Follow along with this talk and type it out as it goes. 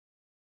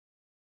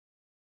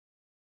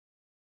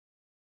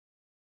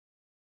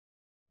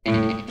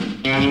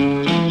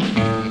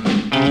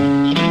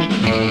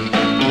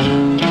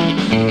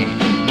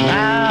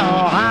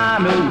Now I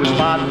know a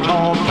spot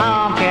called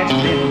Tomcat's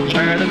Den,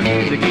 where the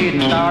music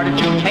getting started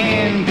till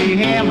 10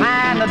 p.m.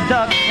 and the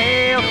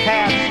ducktail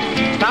cat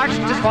starts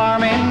to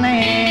swarm in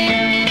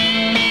then.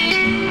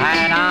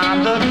 And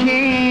I'm the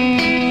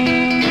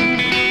king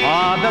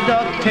of the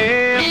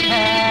ducktail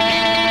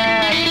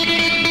cat.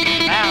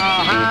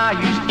 Now I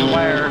used to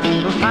wear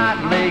those tight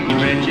leg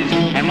breeches,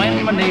 and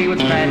when my knee would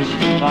scratch,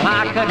 well,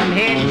 I couldn't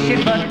hitch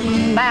it. But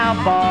now,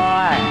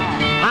 boy,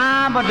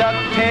 I'm a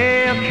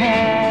ducktail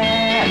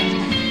cat.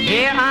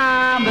 Yeah,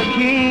 I'm the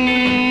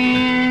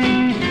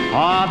king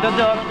of the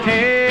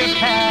ducktail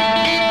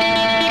cat.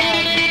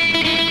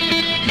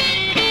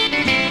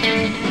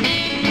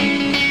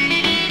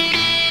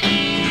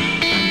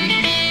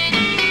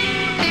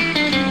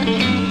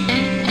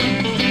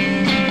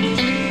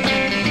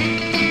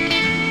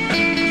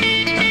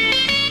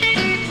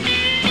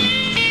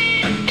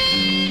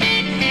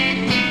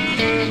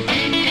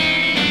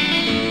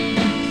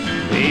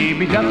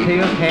 Baby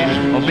ducktail cat,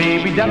 oh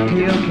baby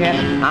ducktail cat.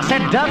 I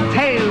said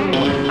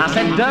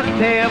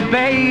ducktail,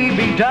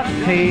 baby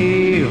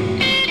ducktail.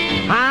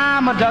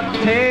 I'm a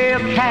ducktail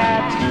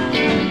cat.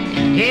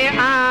 Yeah,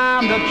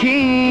 I'm the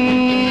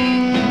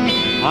king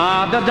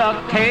of the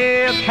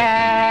ducktail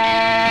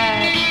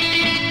cat.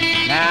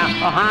 Now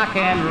I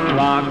can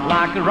rock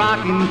like a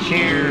rocking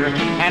chair,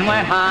 and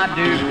when I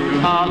do,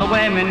 all the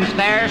women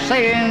stare,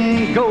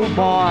 saying, "Go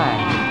boy,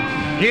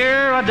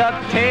 you're a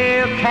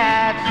ducktail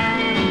cat."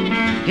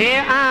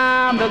 Yeah,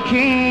 I'm the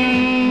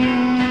king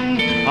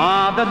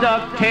of the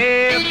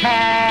ducktail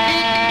cat.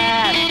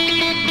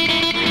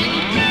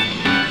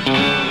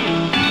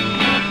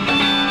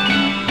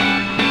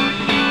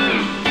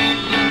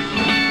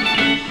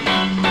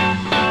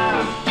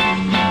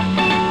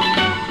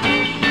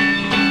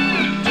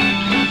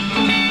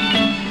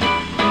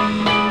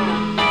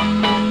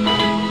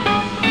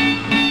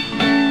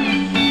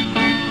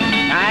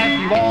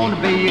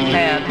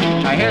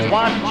 Here's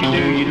what you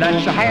do, you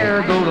let your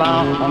hair go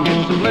long,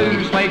 get some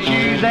blue suede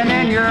shoes, and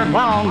then you're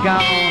long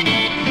gone.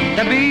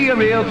 To be a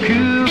real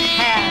cool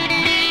cat,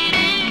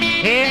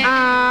 yeah,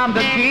 I'm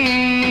the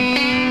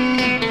king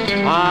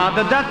of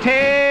the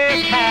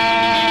ducktail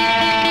cat.